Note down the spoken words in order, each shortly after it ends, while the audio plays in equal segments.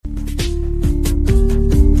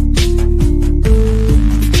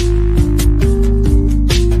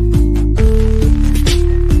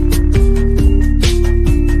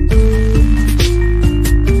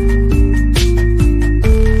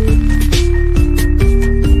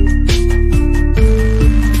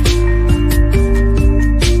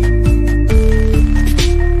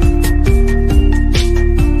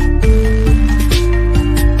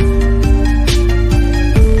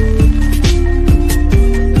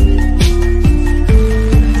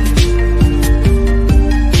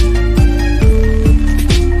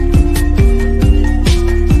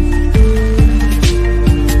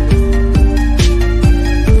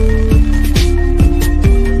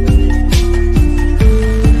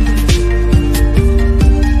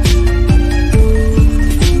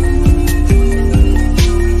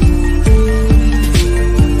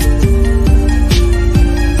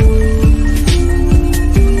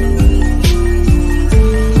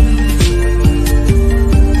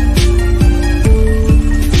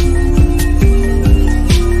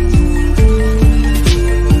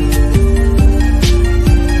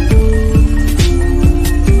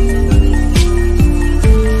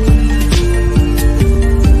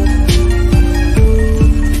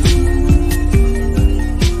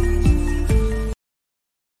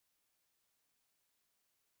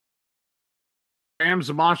Phantoms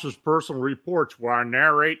and Monsters Personal Reports, where I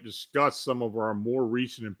narrate and discuss some of our more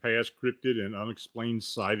recent and past cryptid and unexplained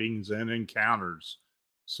sightings and encounters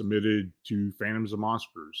submitted to Phantoms and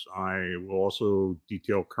Monsters. I will also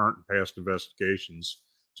detail current and past investigations.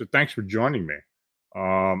 So thanks for joining me.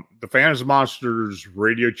 The Phantoms and Monsters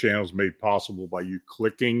radio channel is made possible by you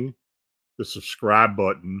clicking the subscribe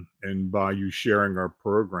button and by you sharing our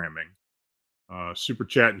programming. Super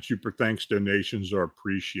chat and super thanks donations are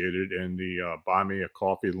appreciated, and the buy me a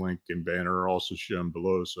coffee link and banner are also shown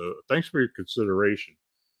below. So thanks for your consideration.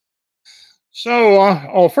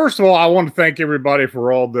 So, first of all, I want to thank everybody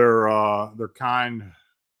for all their kind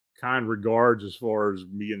regards as far as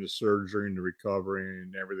me and the surgery and the recovery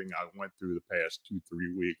and everything I went through the past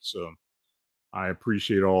 2-3 weeks. So I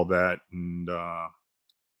appreciate all that, and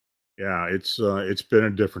yeah, it's been a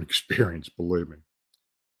different experience, believe me.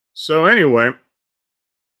 So anyway,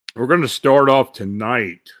 we're going to start off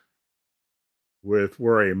tonight with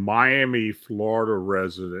where a Miami, Florida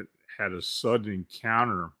resident had a sudden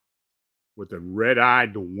encounter with a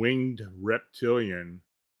red-eyed winged reptilian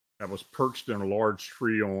that was perched in a large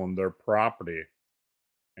tree on their property.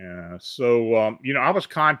 I was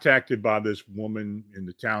contacted by this woman in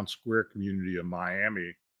the town square community of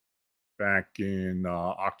Miami back in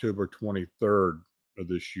October 23rd of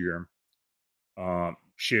this year.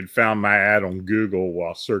 She had found my ad on Google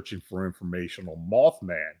while searching for information on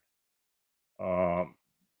Mothman.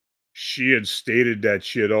 She had stated that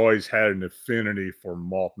she had always had an affinity for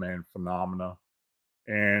Mothman phenomena,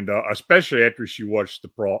 and especially after she watched the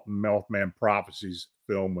Mothman Prophecies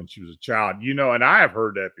film when she was a child. And I have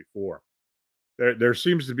heard that before. There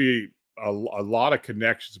seems to be a lot of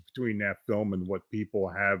connections between that film and what people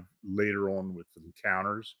have later on with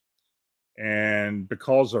encounters. And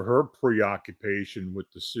because of her preoccupation with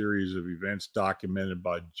the series of events documented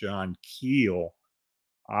by John Keel,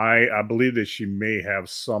 I believe that she may have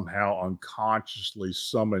somehow unconsciously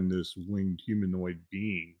summoned this winged humanoid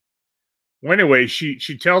being. Well, anyway, she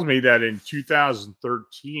tells me that in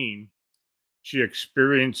 2013, she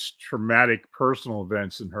experienced traumatic personal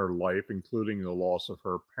events in her life, including the loss of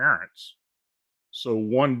her parents. So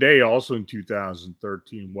one day, also in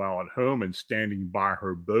 2013, while at home and standing by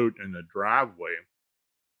her boat in the driveway,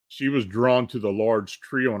 she was drawn to the large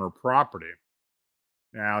tree on her property.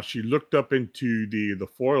 Now, she looked up into the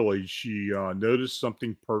foliage. She noticed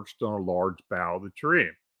something perched on a large bough of the tree.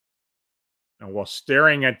 And while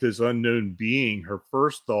staring at this unknown being, her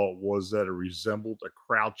first thought was that it resembled a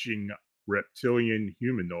crouching reptilian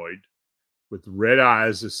humanoid with red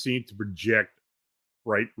eyes that seemed to project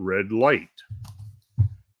bright red light.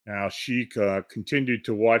 Now, she continued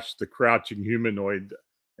to watch the crouching humanoid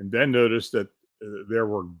and then noticed that there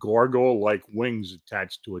were gargoyle-like wings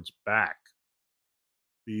attached to its back.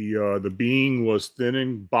 The being was thin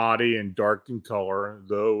in body and dark in color,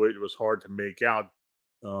 though it was hard to make out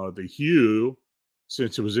the hue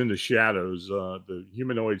since it was in the shadows. The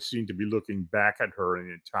humanoid seemed to be looking back at her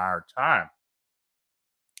the entire time.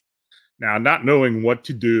 Now, not knowing what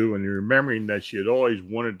to do and remembering that she had always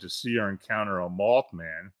wanted to see or encounter a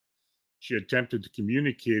Mothman, she attempted to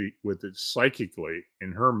communicate with it psychically.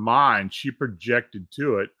 In her mind, she projected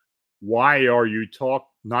to it, "Why are you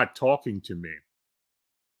not talking to me?"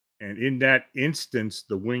 And in that instance,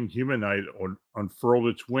 the winged humanoid unfurled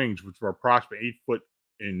its wings, which were approximately 8 foot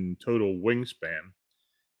in total wingspan,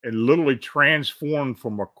 and literally transformed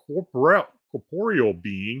from a corporeal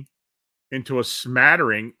being into a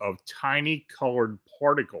smattering of tiny colored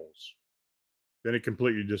particles. Then it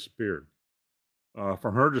completely disappeared.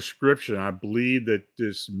 From her description, I believe that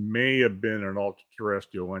this may have been an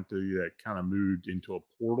ultra-terrestrial entity that kind of moved into a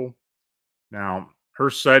portal. Now, her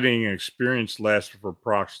sighting and experience lasted for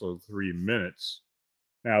approximately 3 minutes.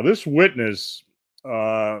 Now, this witness,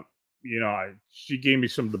 she gave me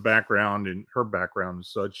some of the background and her background and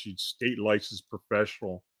such. She's state licensed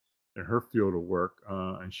professional in her field of work,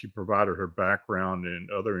 and she provided her background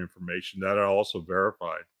and other information that I also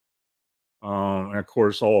verified. And of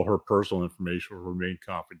course, all her personal information will remain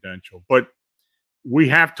confidential. But we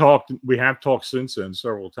have talked since then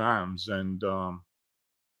several times, and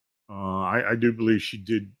I do believe she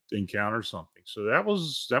did encounter something. So that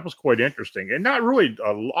was quite interesting, and not really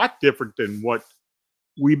a lot different than what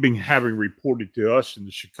we've been having reported to us in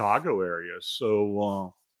the Chicago area.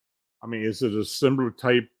 So, is it a similar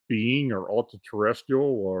type being or ultra terrestrial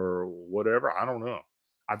or whatever? I don't know.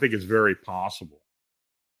 I think it's very possible.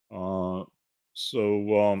 Uh,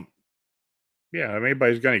 yeah, if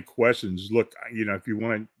anybody's got any questions, look, if you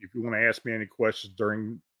want to ask me any questions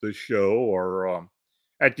during the show or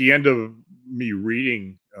at the end of me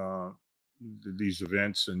reading these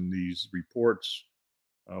events and these reports,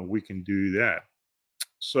 we can do that.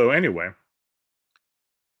 So anyway,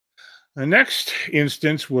 the next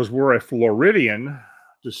instance was where a Floridian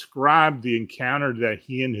described the encounter that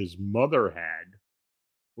he and his mother had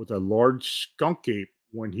with a large skunk ape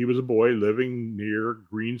when he was a boy living near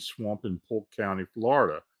Green Swamp in Polk County,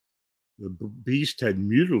 Florida. The beast had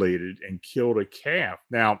mutilated and killed a calf.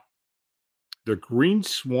 Now, the Green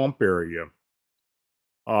Swamp area,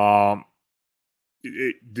 um,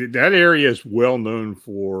 that area is well known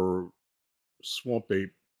for swamp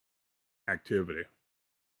ape activity.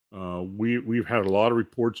 We've had a lot of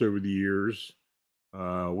reports over the years.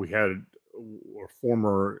 We had a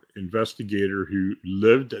former investigator who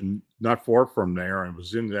lived not far from there and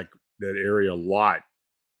was in that area a lot,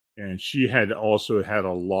 and she had also had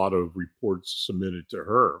a lot of reports submitted to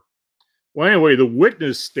her. Well, anyway, the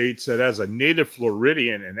witness states that as a native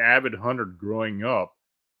Floridian and avid hunter growing up,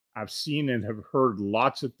 I've seen and have heard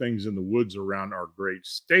lots of things in the woods around our great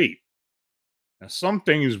state. Now, some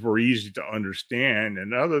things were easy to understand,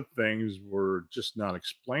 and other things were just not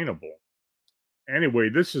explainable. Anyway,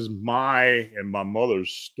 this is my and my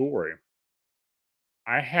mother's story.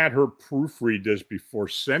 I had her proofread this before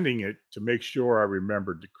sending it to make sure I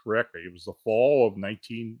remembered it correctly. It was the fall of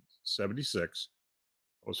 1976.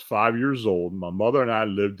 I was 5 years old. My mother and I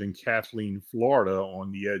lived in Kathleen, Florida,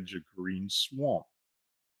 on the edge of Green Swamp.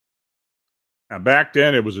 Now, back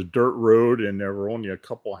then, it was a dirt road, and there were only a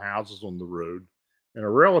couple houses on the road and a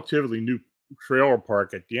relatively new trailer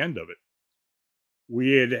park at the end of it.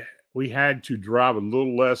 We had to drive a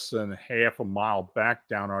little less than half a mile back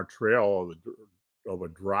down our trail of a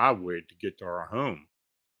driveway to get to our home.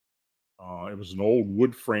 It was an old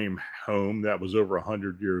wood frame home that was over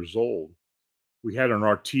 100 years old. We had an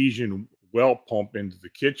artesian well pump into the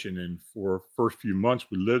kitchen, and for the first few months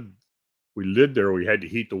we lived there. We had to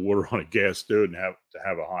heat the water on a gas stove and have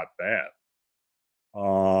a hot bath.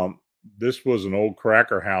 This was an old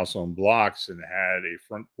cracker house on blocks and had a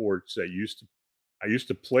front porch that I used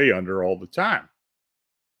to play under all the time.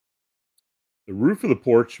 The roof of the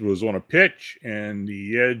porch was on a pitch and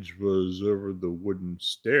the edge was over the wooden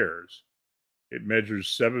stairs. It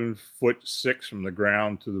measures 7'6" from the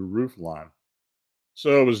ground to the roof line.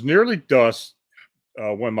 So it was nearly dusk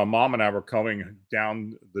when my mom and I were coming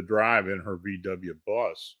down the drive in her VW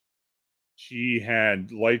bus. She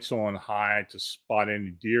had lights on high to spot any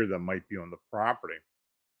deer that might be on the property.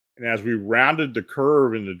 And as we rounded the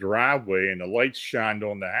curve in the driveway and the lights shined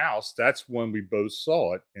on the house, that's when we both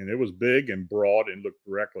saw it. And it was big and broad and looked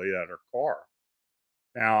directly at our car.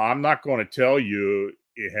 Now, I'm not going to tell you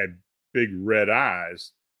it had big red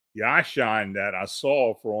eyes. The eye shine that I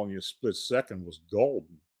saw for only a split second was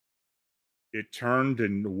golden. It turned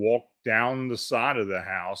and walked down the side of the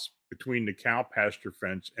house between the cow pasture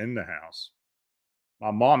fence and the house.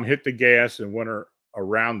 My mom hit the gas and went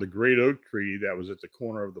around the great oak tree that was at the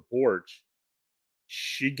corner of the porch.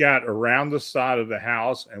 She got around the side of the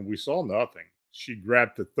house and we saw nothing. She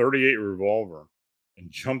grabbed the 38 revolver and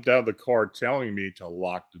jumped out of the car, telling me to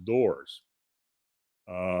lock the doors.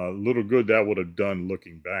 Little good that would have done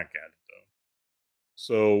looking back at it, though.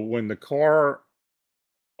 So when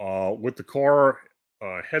with the car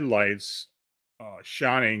headlights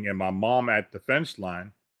shining and my mom at the fence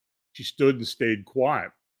line, she stood and stayed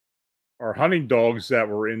quiet. Our hunting dogs that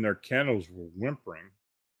were in their kennels were whimpering.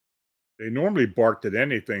 They normally barked at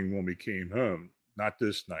anything when we came home. Not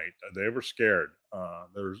this night. They were scared.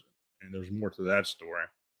 There's more to that story.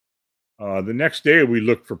 The next day, we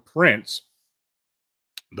looked for prints.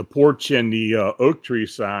 The porch and the oak tree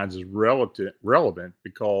signs is relevant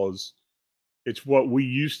because it's what we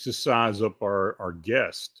used to size up our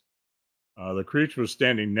guest. The creature was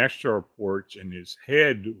standing next to our porch, and his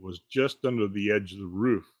head was just under the edge of the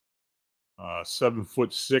roof,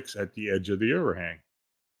 7'6" at the edge of the overhang.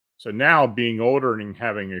 So now, being older and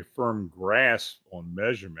having a firm grasp on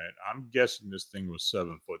measurement, I'm guessing this thing was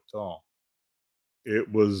 7 foot tall.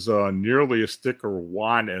 It was nearly as thick or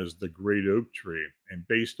wide as the great oak tree, and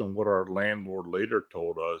based on what our landlord later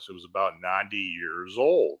told us, it was about 90 years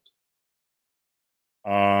old.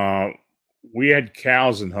 Uh, we had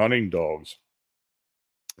cows and hunting dogs.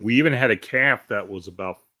 We even had a calf that was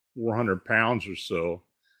about 400 pounds or so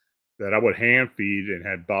that I would hand feed and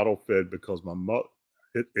had bottle fed because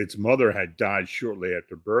its mother had died shortly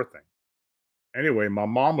after birthing. Anyway, my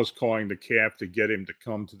mom was calling the calf to get him to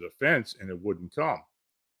come to the fence, and it wouldn't come.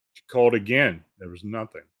 She called again. There was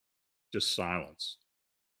nothing, just silence.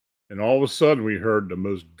 And all of a sudden, we heard the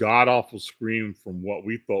most god awful scream from what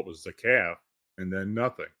we thought was the calf, and then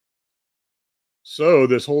nothing. So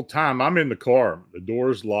this whole time, I'm in the car. The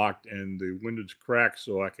door's locked and the window's cracked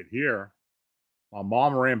so I could hear. My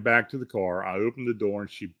mom ran back to the car. I opened the door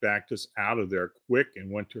and she backed us out of there quick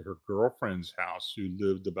and went to her girlfriend's house, who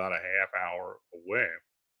lived about a half hour away.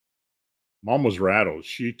 Mom was rattled.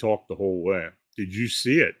 She talked the whole way. Did you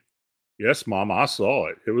see it? Yes, Mom, I saw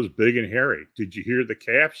it. It was big and hairy. Did you hear the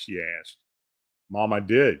calf? She asked. Mom, I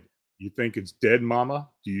did. You think it's dead, Mama?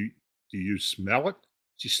 Do you smell it?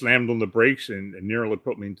 She slammed on the brakes and nearly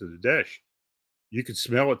put me into the dish. You could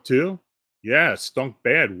smell it too? Yeah, it stunk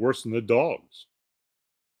bad, worse than the dogs.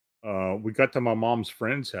 We got to my mom's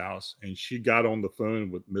friend's house and she got on the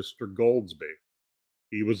phone with Mr. Goldsby.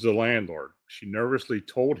 He was the landlord. She nervously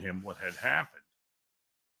told him what had happened,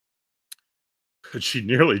 but she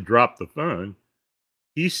nearly dropped the phone.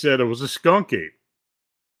 He said it was a skunk ape.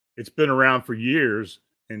 It's been around for years,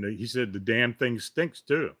 and he said the damn thing stinks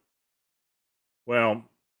too. Well,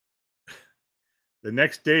 the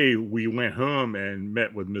next day we went home and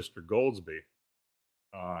met with Mr. Goldsby.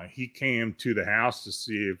 He came to the house to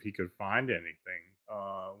see if he could find anything.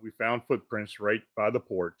 We found footprints right by the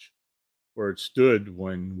porch where it stood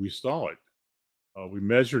when we saw it. We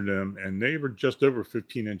measured them, and they were just over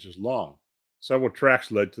 15 inches long. Several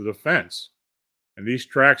tracks led to the fence, and these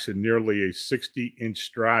tracks had nearly a 60-inch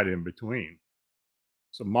stride in between.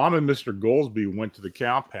 So Mom and Mr. Goldsby went to the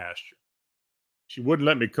cow pasture. She wouldn't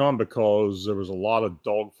let me come because there was a lot of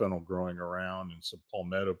dog fennel growing around and some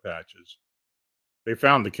palmetto patches. They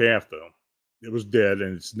found the calf, though. It was dead,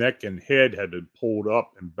 and its neck and head had been pulled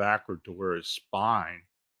up and backward to where his spine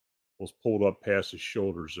was pulled up past his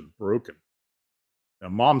shoulders and broken. Now,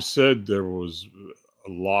 Mom said there was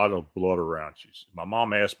a lot of blood around. My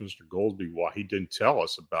mom asked Mr. Goldsby why he didn't tell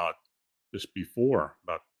us about this before,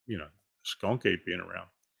 about, skunk ape being around.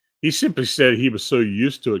 He simply said he was so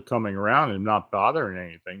used to it coming around and not bothering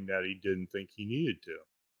anything that he didn't think he needed to.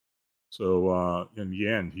 So, in the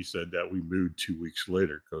end, he said that we moved 2 weeks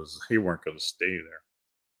later because they weren't going to stay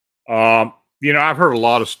there. I've heard a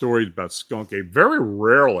lot of stories about skunk ape. Very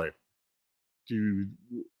rarely do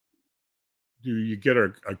do you get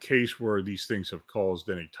a case where these things have caused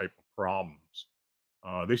any type of problems.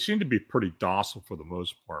 They seem to be pretty docile for the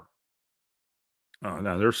most part.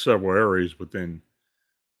 Now, there's several areas within,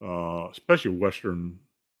 especially Western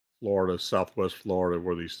Florida, Southwest Florida,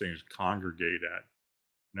 where these things congregate at.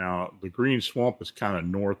 Now, the Green Swamp is kind of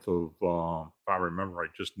north of, if I remember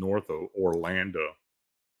right, just north of Orlando,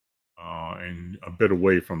 and a bit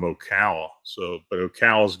away from Ocala. So, but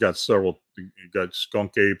Ocala's got you got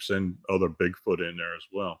skunk apes and other Bigfoot in there as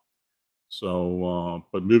well. So,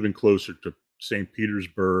 but moving closer to St.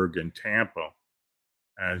 Petersburg and Tampa,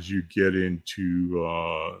 as you get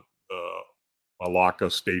into Malacca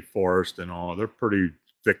State Forest and all, they're pretty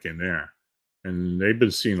thick in there, and they've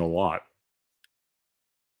been seen a lot.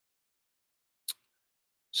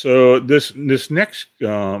 So this next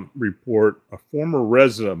report, a former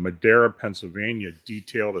resident of Madera, Pennsylvania,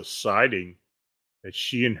 detailed a sighting that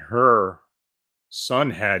she and her son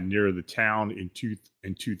had near the town in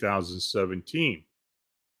 2017.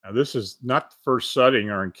 Now, this is not the first sighting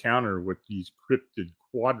or encounter with these cryptid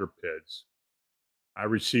quadrupeds. I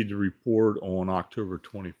received a report on October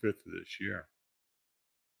 25th of this year.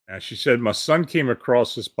 And she said, my son came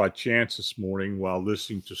across this by chance this morning while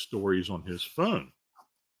listening to stories on his phone.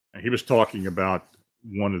 And he was talking about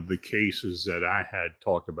one of the cases that I had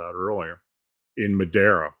talked about earlier in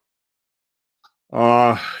Madera.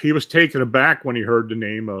 He was taken aback when he heard the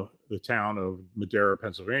name of the town of Madera,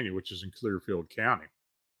 Pennsylvania, which is in Clearfield County.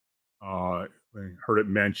 I heard it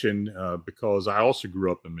mentioned because I also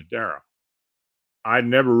grew up in Madera. I'd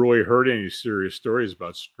never really heard any serious stories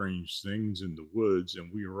about strange things in the woods,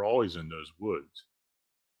 and we were always in those woods.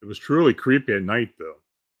 It was truly creepy at night, though.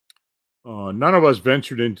 None of us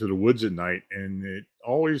ventured into the woods at night, and it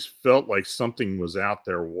always felt like something was out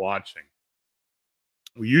there watching.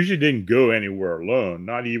 We usually didn't go anywhere alone,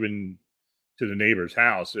 not even to the neighbor's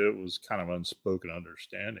house. It was kind of unspoken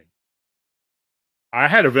understanding. I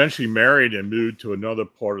had eventually married and moved to another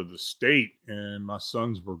part of the state, and my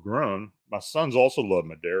sons were grown. My sons also loved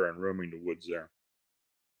Madera and roaming the woods there.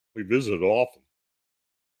 We visited often.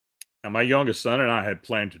 And my youngest son and I had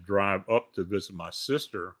planned to drive up to visit my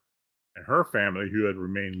sister and her family who had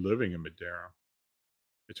remained living in Madera.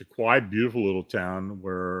 It's a quiet, beautiful little town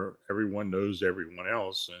where everyone knows everyone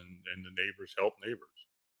else and the neighbors help neighbors.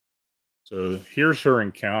 So here's her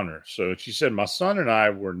encounter. So she said, my son and I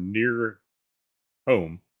were near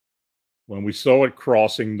home when we saw it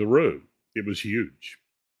crossing the road. It was huge.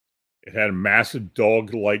 It had a massive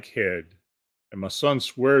dog-like head, and my son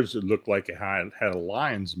swears it looked like it had a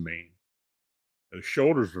lion's mane. The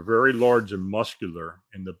shoulders were very large and muscular,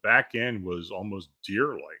 and the back end was almost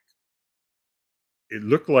deer-like. It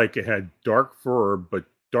looked like it had dark fur, but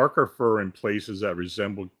darker fur in places that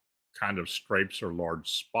resembled kind of stripes or large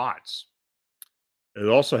spots. It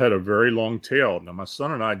also had a very long tail. Now, my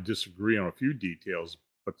son and I disagree on a few details,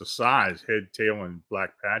 but the size, head, tail, and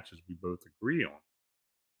black patches we both agree on.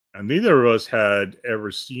 And neither of us had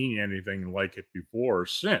ever seen anything like it before or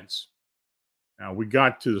since. Now, we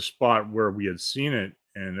got to the spot where we had seen it,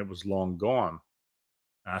 and it was long gone.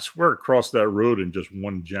 I swear it crossed that road in just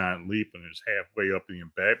one giant leap and is halfway up the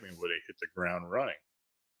embankment where they hit the ground running.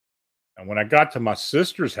 And when I got to my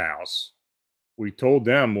sister's house, we told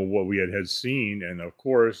them what we had seen, and of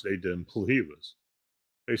course, they didn't believe us.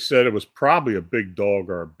 They said it was probably a big dog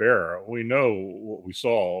or a bear. We know what we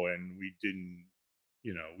saw, and we didn't,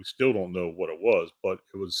 we still don't know what it was, but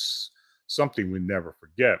it was something we never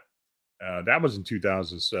forget. That was in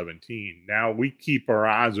 2017. Now we keep our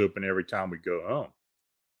eyes open every time we go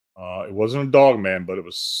home. It wasn't a dog man, but it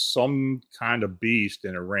was some kind of beast,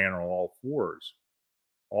 and it ran on all fours.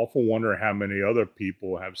 Awful wonder how many other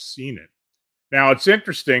people have seen it. Now it's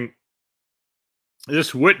interesting.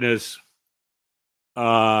 This witness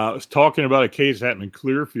was talking about a case that happened in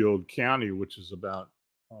Clearfield County, which is about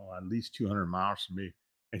at least 200 miles from me,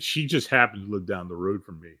 and she just happened to live down the road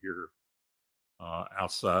from me here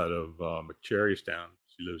outside of McCherrystown.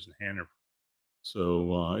 She lives in Hanover.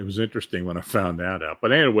 So it was interesting when I found that out.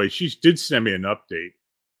 But anyway, she did send me an update,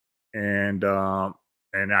 and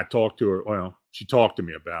I talked to her. Well, she talked to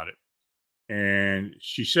me about it, and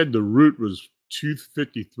she said the route was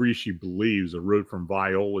 253. She believes the road from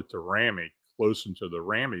Viola to Rammy, close into the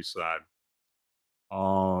Rammy side.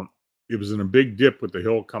 It was in a big dip with the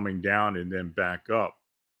hill coming down and then back up.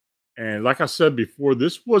 And like I said before,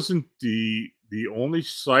 this wasn't the only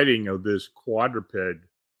sighting of this quadruped,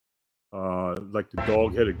 like the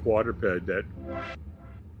dog-headed quadruped that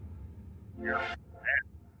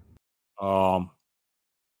um,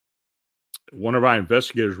 one of our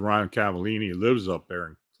investigators, Ryan Cavallini, lives up there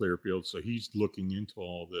in Clearfield, so he's looking into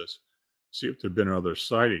all this, see if there've been other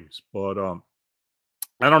sightings. But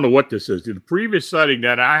I don't know what this is. The previous sighting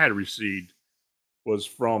that I had received was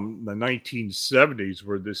from the 1970s,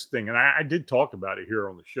 where this thing, and I did talk about it here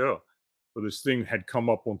on the show, where this thing had come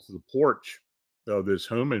up onto the porch of this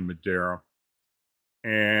home in Madera,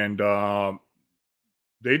 and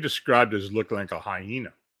they described it as looking like a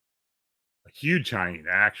hyena, a huge hyena,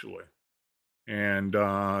 actually. And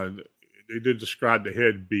they did describe the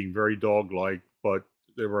head being very dog-like, but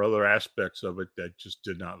there were other aspects of it that just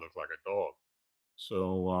did not look like a dog.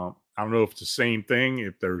 So I don't know if it's the same thing,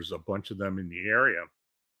 if there's a bunch of them in the area,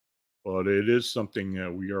 but it is something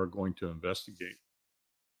we are going to investigate.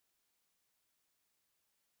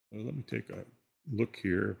 Well, let me take a look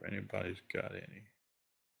here if anybody's got any.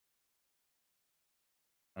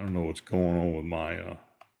 I don't know what's going on with my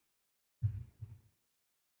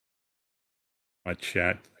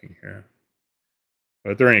chat thing here.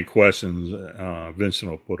 But if there are any questions,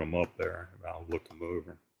 Vincent will put them up there, and I'll look them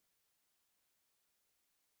over.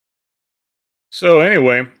 So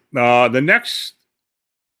anyway, the next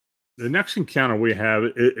encounter we have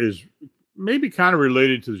is maybe kind of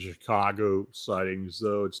related to the Chicago sightings,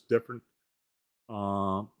 though it's different.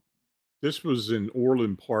 Uh, this was in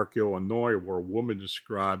Orland Park, Illinois, where a woman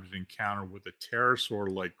described an encounter with a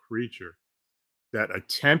pterosaur-like creature that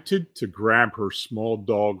attempted to grab her small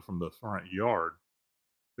dog from the front yard.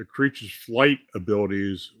 The creature's flight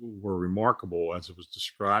abilities were remarkable, as it was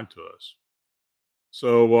described to us.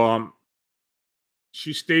 So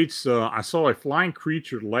she states, I saw a flying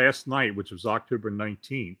creature last night, which was October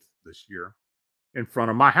 19th this year, in front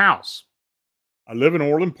of my house. I live in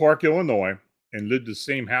Orland Park, Illinois, and lived in the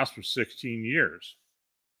same house for 16 years.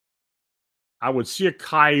 I would see a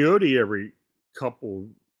coyote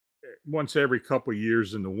once every couple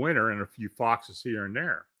years in the winter, and a few foxes here and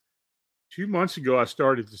there. 2 months ago, I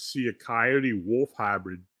started to see a coyote wolf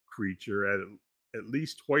hybrid creature at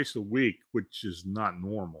least twice a week, which is not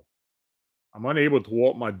normal. I'm unable to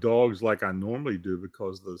walk my dogs like I normally do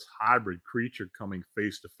because of this hybrid creature coming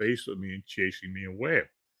face to face with me and chasing me away.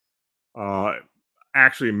 Uh,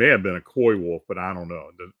 Actually, it may have been a coy wolf, but I don't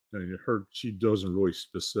know. She doesn't really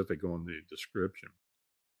specific on the description.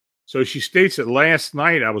 So she states that last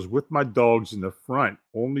night I was with my dogs in the front,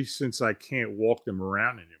 only since I can't walk them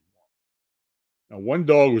around anymore. Now, one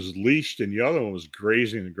dog was leashed and the other one was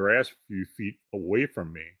grazing the grass a few feet away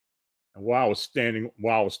from me. And while I was standing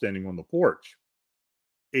on the porch,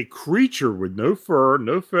 a creature with no fur,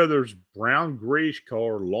 no feathers, brown grayish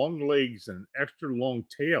color, long legs, and an extra long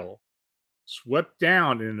tail swept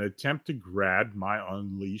down in an attempt to grab my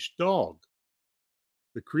unleashed dog.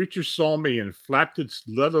 The creature saw me and flapped its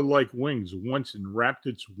leather-like wings once and wrapped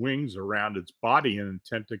its wings around its body in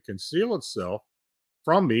intent to conceal itself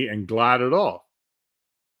from me and glided off.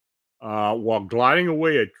 While gliding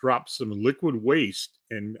away, it dropped some liquid waste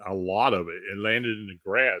and a lot of it. It landed in the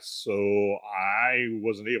grass, so I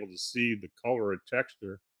wasn't able to see the color or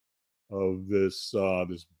texture of this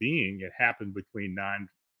being. It happened between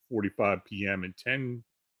 9:45 p.m. and 10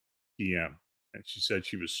 p.m. And she said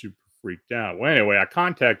she was super freaked out. Well, anyway, I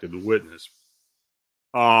contacted the witness.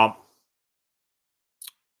 Um,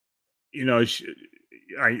 you know,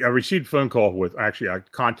 I received a phone call with actually I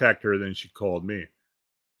contacted her, then she called me.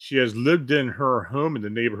 She has lived in her home in the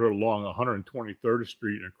neighborhood along 123rd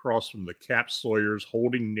Street and across from the Cap Sawyer's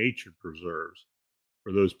Holding Nature Preserves,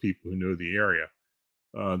 for those people who know the area.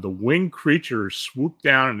 The winged creature swooped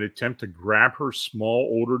down in an attempt to grab her small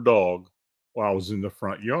older dog while I was in the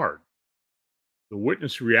front yard. The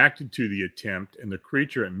witness reacted to the attempt, and the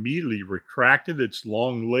creature immediately retracted its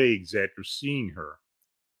long legs after seeing her.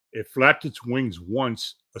 It flapped its wings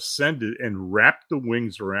once, ascended, and wrapped the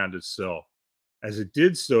wings around itself. As it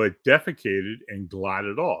did so, it defecated and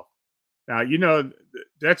glided off. Now,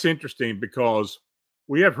 that's interesting because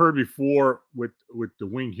we have heard before with the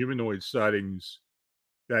winged humanoid sightings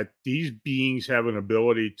that these beings have an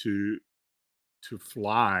ability to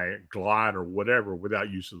fly, glide, or whatever without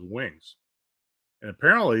use of the wings. And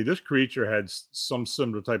apparently, this creature had some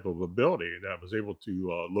similar type of ability that was able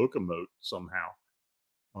to locomote somehow,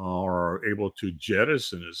 or able to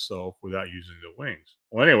jettison itself without using the wings.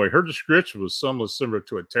 Well, anyway, her description was somewhat similar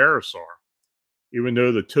to a pterosaur, even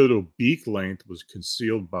though the total beak length was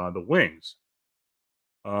concealed by the wings.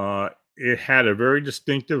 It had a very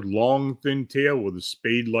distinctive long, thin tail with a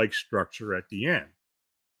spade-like structure at the end.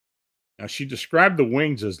 Now, she described the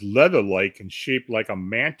wings as leather-like and shaped like a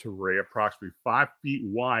manta ray, approximately 5 feet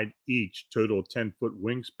wide each, total 10-foot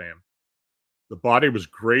wingspan. The body was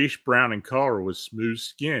grayish brown in color with smooth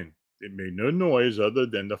skin. It made no noise other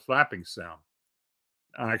than the flapping sound.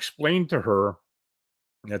 I explained to her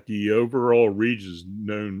that the overall region is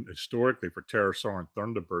known historically for pterosaur and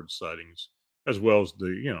thunderbird sightings, as well as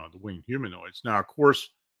the winged humanoids. Now, of course,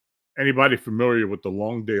 anybody familiar with the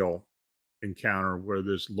Longdale encounter where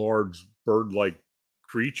this large bird-like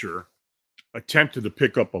creature attempted to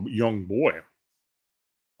pick up a young boy,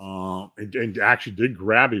 and actually did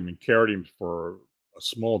grab him and carried him for a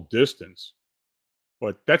small distance.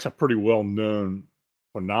 But that's a pretty well-known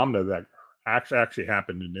phenomena that actually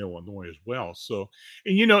happened in Illinois as well. So,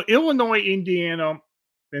 and Illinois, Indiana,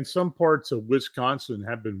 and some parts of Wisconsin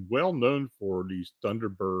have been well known for these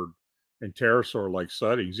thunderbird and pterosaur-like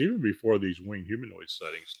sightings, even before these winged humanoid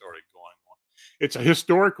sightings started going on. It's a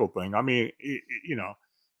historical thing. I mean,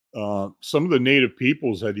 some of the native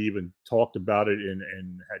peoples had even talked about it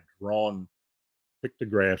and had drawn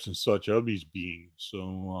pictographs and such of these beings.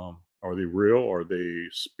 So, are they real? Are they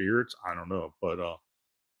spirits? I don't know, but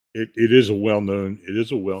it is a well known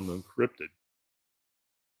cryptid.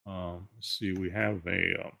 Let's see, we have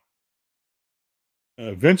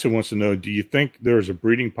Vincent wants to know: do you think there's a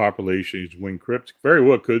breeding population of winged cryptids? Very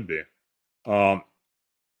well, could be. Um,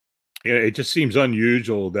 it just seems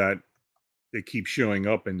unusual that they keep showing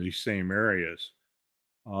up in these same areas.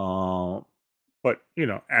 Uh, but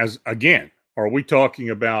as again, are we talking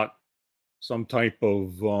about some type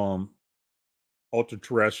of ultra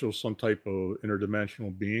terrestrial, some type of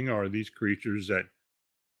interdimensional being, or are these creatures that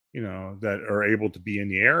that are able to be in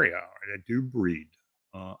the area or that do breed?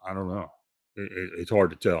 I don't know. It's hard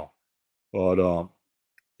to tell, but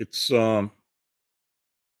it's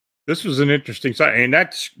this was an interesting site, and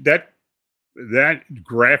that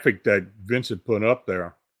graphic that Vincent put up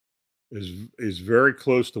there is very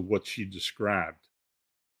close to what she described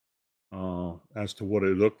as to what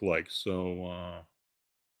it looked like. So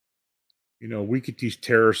we get these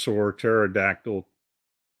pterosaur, pterodactyl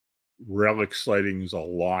relic sightings a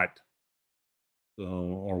lot.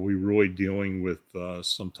 So, are we really dealing with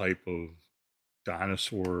some type of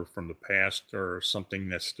dinosaur from the past or something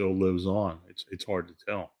that still lives on? It's hard to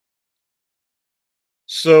tell.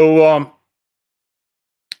 So,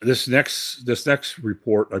 this next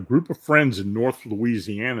report: a group of friends in North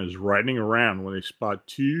Louisiana is riding around when they spot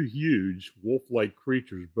two huge wolf-like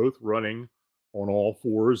creatures, both running on all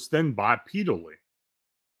fours, then bipedally.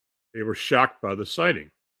 They were shocked by the sighting.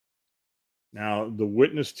 Now, the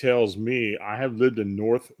witness tells me I have lived in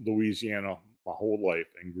North Louisiana my whole life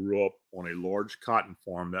and grew up on a large cotton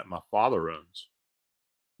farm that my father owns.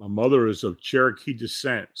 My mother is of Cherokee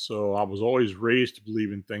descent, so I was always raised to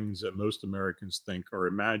believe in things that most Americans think are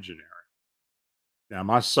imaginary. Now,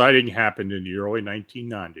 my sighting happened in the early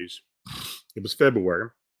 1990s. It was February.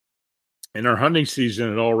 and our hunting season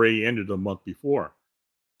had already ended a month before.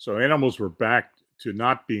 So animals were back to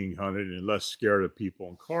not being hunted and less scared of people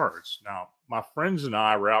and cars. Now, my friends and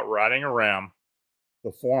I were out riding around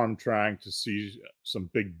the farm trying to see some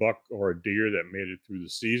big buck or a deer that made it through the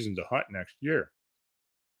season to hunt next year.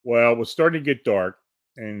 Well, it was starting to get dark,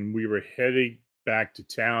 and we were heading back to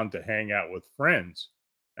town to hang out with friends.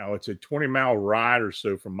 Now, it's a 20-mile ride or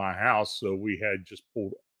so from my house, so we had just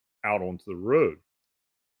pulled out onto the road.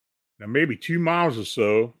 Now, maybe 2 miles or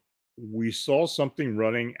so, we saw something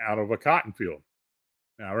running out of a cotton field.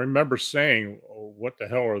 Now, I remember saying, "Oh, what the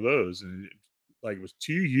hell are those?" And it was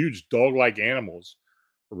two huge dog-like animals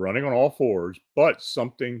running on all fours, but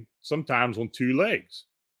something sometimes on two legs.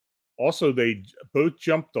 Also, both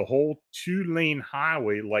jumped the whole two-lane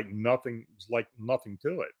highway like nothing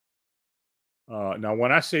to it. Now,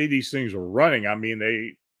 when I say these things were running, I mean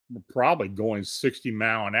they were probably going 60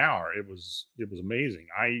 mile an hour. It was amazing.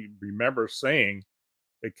 I remember saying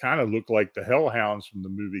it kind of looked like the hellhounds from the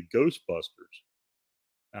movie Ghostbusters.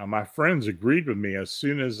 Now, my friends agreed with me as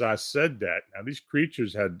soon as I said that. Now, these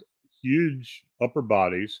creatures had huge upper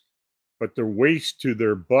bodies, but their waist to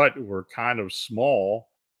their butt were kind of small,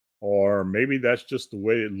 or maybe that's just the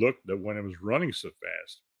way it looked that when it was running so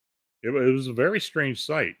fast. It was a very strange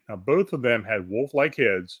sight. Now, both of them had wolf like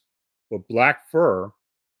heads with black fur,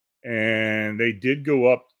 and they did go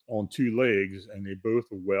up on two legs, and they both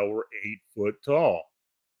were 8 foot tall.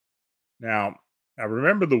 Now, I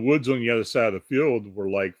remember the woods on the other side of the field were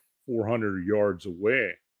like 400 yards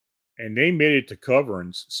away, and they made it to cover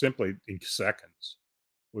simply in seconds.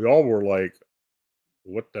 We all were like,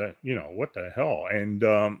 what the hell? And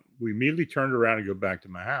we immediately turned around and go back to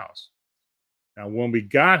my house. Now, when we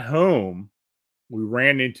got home, we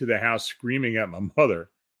ran into the house screaming at my mother.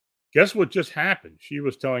 Guess what just happened? She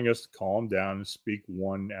was telling us to calm down and speak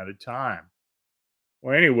one at a time.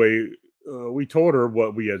 Well, anyway, we told her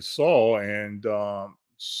what we had saw, and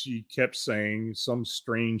she kept saying some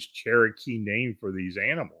strange Cherokee name for these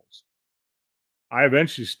animals. I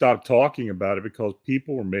eventually stopped talking about it because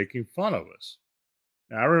people were making fun of us.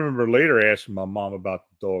 Now, I remember later asking my mom about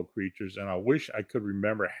the dog creatures, and I wish I could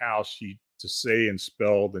remember how she to say and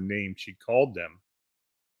spell the name she called them.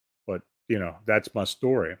 But that's my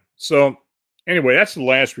story. So, anyway, that's the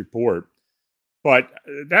last report. But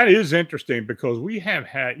that is interesting because we have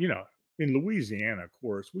had, in Louisiana, of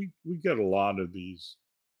course, we get a lot of these,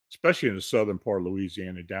 especially in the southern part of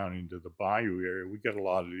Louisiana, down into the bayou area. We get a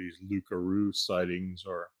lot of these Lucaroo sightings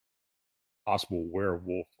or possible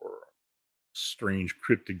werewolf or strange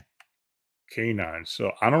cryptid canines.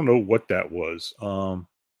 So I don't know what that was.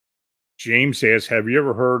 James asks, "Have you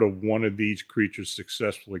ever heard of one of these creatures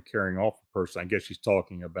successfully carrying off a person?" I guess he's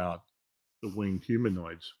talking about the winged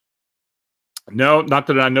humanoids. No, not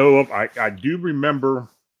that I know of. I do remember.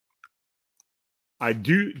 I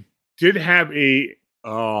did have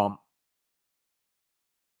um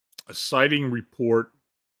a sighting report.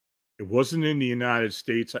 It wasn't in the United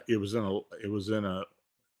States. It was in a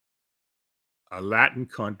Latin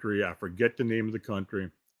country. I forget the name of the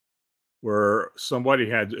country where somebody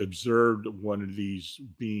had observed one of these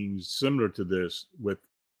beings similar to this with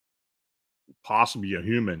possibly a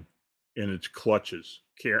human in its clutches,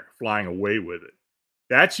 flying away with it.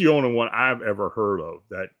 That's the only one I've ever heard of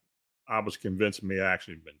that I was convinced may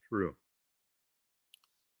actually been true.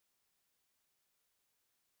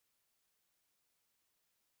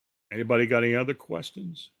 Anybody got any other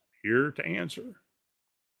questions? Here to answer.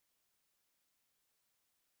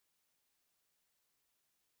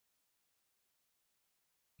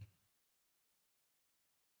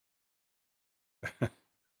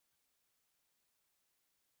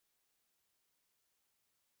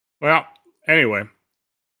 Well, anyway,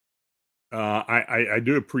 I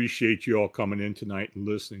do appreciate you all coming in tonight and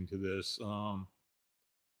listening to this. For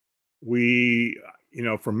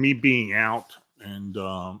me being out and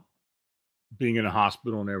being in a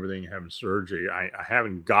hospital and everything, having surgery, I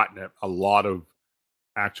haven't gotten a lot of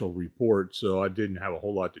actual reports, so I didn't have a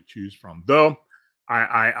whole lot to choose from. Though,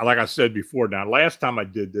 like I said before, now last time I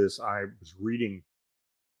did this, I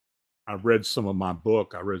read some of my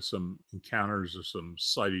book. I read some encounters of some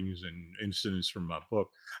sightings and incidents from my book.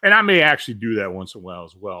 And I may actually do that once in a while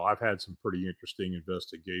as well. I've had some pretty interesting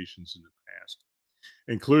investigations in the past,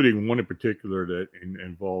 including one in particular that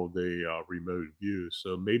involved a remote view.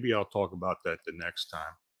 So maybe I'll talk about that the next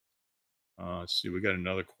time. Let's see. We got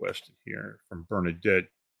another question here from Bernadette.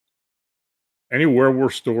 Any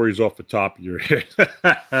werewolf stories off the top of your head?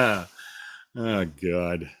 Oh,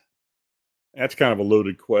 God. That's kind of a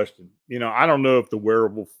loaded question. I don't know if the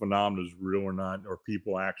werewolf phenomenon is real or not, or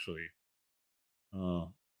people actually uh,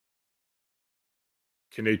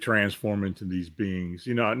 Can they transform into these beings?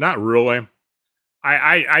 Not really.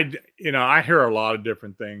 I hear a lot of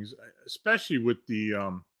different things, especially with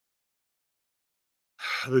the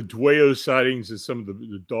Dwayyo sightings and some of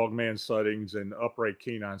the Dogman sightings and upright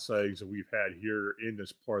canine sightings that we've had here in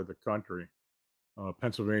this part of the country,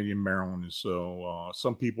 Pennsylvania and Maryland. And so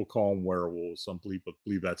some people call them werewolves. Some people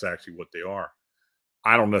believe that's actually what they are.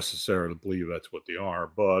 I don't necessarily believe that's what they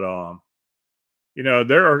are, but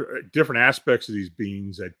there are different aspects of these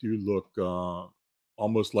beings that do look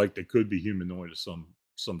almost like they could be humanoid to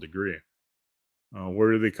some degree.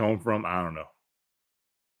 Where do they come from? I don't know.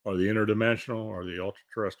 Are they interdimensional? Are they ultra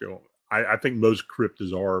terrestrial? I think most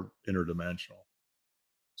cryptids are interdimensional.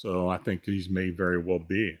 So I think these may very well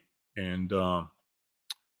be. And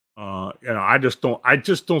I just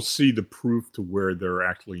don't see the proof to where they're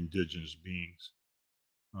actually indigenous beings.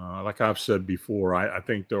 Like I've said before, I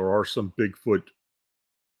think there are some Bigfoot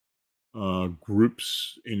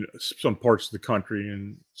groups in some parts of the country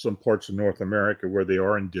and some parts of North America where they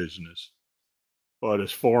are indigenous. But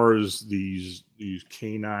as far as these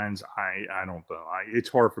canines, I don't know. It's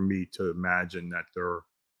hard for me to imagine that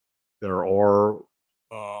there are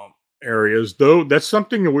areas, though. That's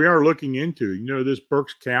something that we are looking into. This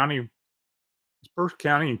Berks County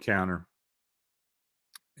encounter,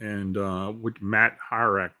 and which Matt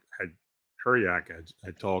Huriak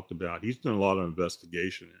had talked about. He's done a lot of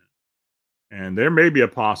investigation in it. And there may be a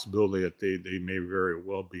possibility that they may very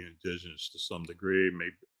well be indigenous to some degree.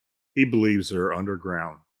 Maybe he believes they're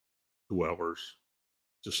underground dwellers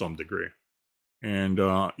to some degree. And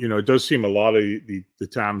it does seem a lot of the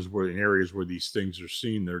times where in areas where these things are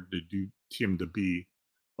seen, they do seem to be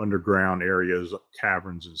underground areas,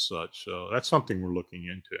 caverns and such. So that's something we're looking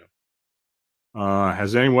into.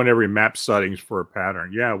 Has anyone ever mapped sightings for a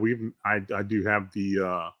pattern? Yeah, I do have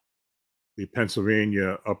the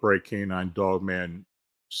Pennsylvania upright canine dogman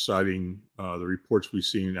sighting, the reports we've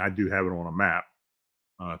seen. I do have it on a map.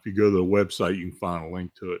 If you go to the website, you can find a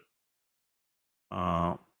link to it.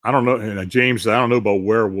 I don't know, and James, I don't know about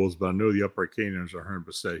werewolves, but I know the upright canines are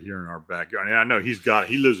 100% here in our backyard. And I know he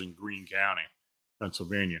lives in Greene County,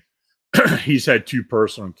 Pennsylvania. He's had 2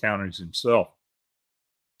 personal encounters himself.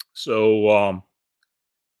 So,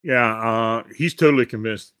 yeah, he's totally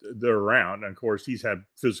convinced they're around. And of course, he's had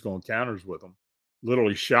physical encounters with them.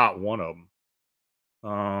 Literally shot one of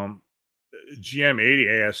them.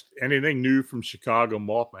 GM80 asked, anything new from Chicago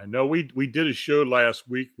Mothman? No, we did a show last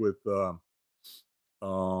week with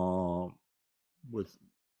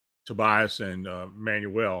Tobias and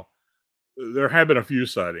Manuel. There have been a few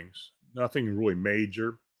sightings, nothing really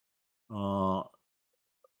major. Uh,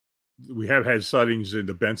 we have had sightings in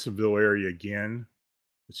the Bensonville area again.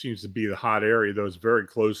 It seems to be the hot area, though it's very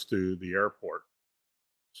close to the airport.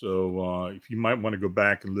 So if you might want to go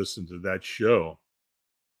back and listen to that show,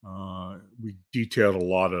 we detailed a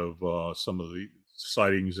lot of some of the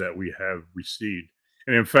sightings that we have received.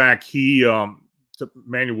 And in fact,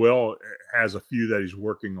 Manuel has a few that he's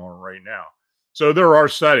working on right now. So there are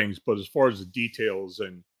sightings, but as far as the details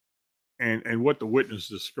and what the witness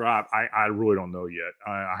described, I really don't know yet.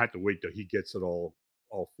 I have to wait till he gets it all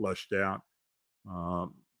fleshed out.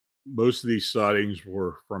 Um, most of these sightings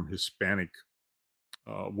were from Hispanic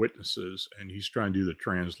witnesses, and he's trying to do the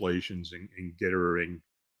translations and get everything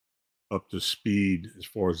up to speed as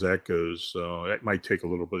far as that goes. So that might take a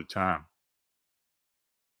little bit of time.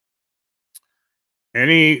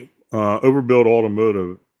 Any overbuilt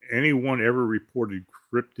automotive, anyone ever reported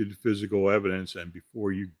cryptid physical evidence, and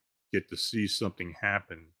before you get to see something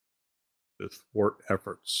happen to thwart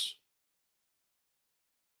efforts?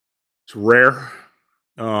 It's rare.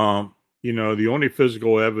 The only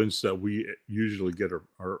physical evidence that we usually get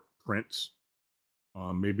are prints.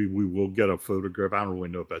 Maybe we will get a photograph. I don't really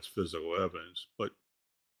know if that's physical evidence, but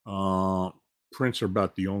prints are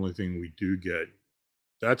about the only thing we do get.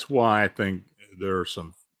 That's why I think there are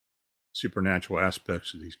some supernatural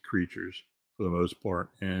aspects of these creatures for the most part,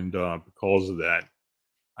 and because of that,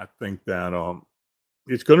 I think that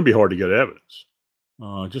it's going to be hard to get evidence.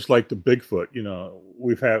 Just like the Bigfoot,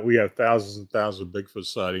 we have thousands and thousands of Bigfoot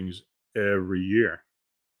sightings every year,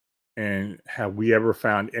 and have we ever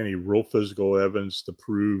found any real physical evidence to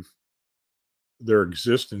prove their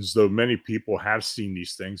existence? Though many people have seen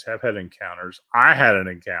these things, have had encounters. I had an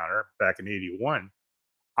encounter back in '81.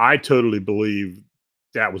 I totally believe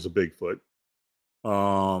that was a Bigfoot.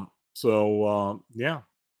 Yeah.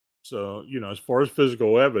 So, as far as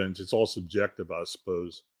physical evidence, it's all subjective, I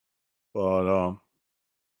suppose. But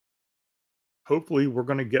hopefully we're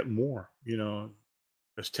going to get more,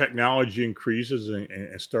 as technology increases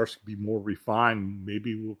and starts to be more refined,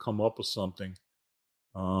 maybe we'll come up with something.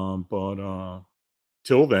 But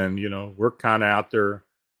till then, we're kind of out there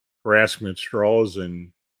grasping at straws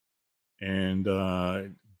and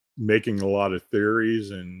making a lot of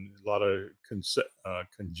theories and a lot of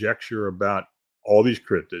conjecture about all these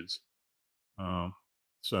cryptids. Um,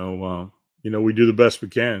 so we do the best we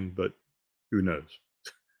can, but who knows?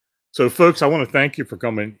 So, folks, I want to thank you for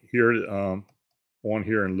coming here on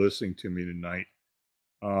here and listening to me tonight.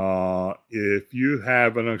 If you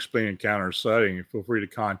have an unexplained encounter sighting, feel free to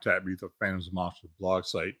contact me through the Phantoms of Monsters blog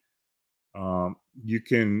site. You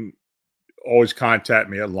can always contact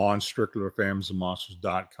me at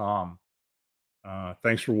lonstrickler@phantomsofmonsters.com.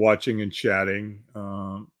 Thanks for watching and chatting.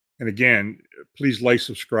 And again, please like,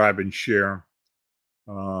 subscribe, and share.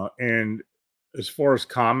 And as far as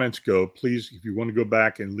comments go, please, if you want to go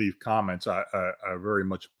back and leave comments, I very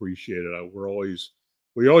much appreciate it.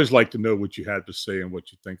 We always like to know what you have to say and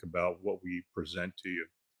what you think about what we present to you.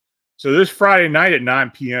 So this Friday night at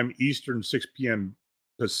 9 p.m. Eastern, 6 p.m.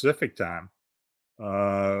 Pacific time,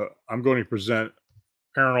 I'm going to present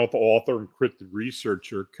paranormal author and cryptid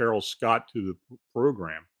researcher Carol Scott to the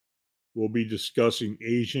program. We'll be discussing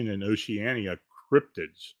Asian and Oceania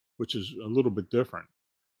cryptids, which is a little bit different.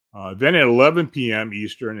 Then at 11 p.m.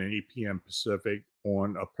 Eastern and 8 p.m. Pacific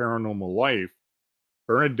on A Paranormal Life,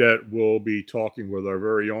 Bernadette will be talking with our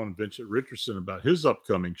very own Vincent Richardson about his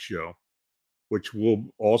upcoming show, which will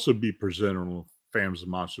also be presented on Phantoms of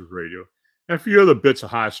Monsters Radio, and a few other bits of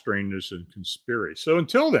high strangeness and conspiracy. So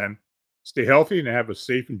until then, stay healthy and have a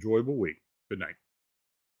safe, enjoyable week. Good night.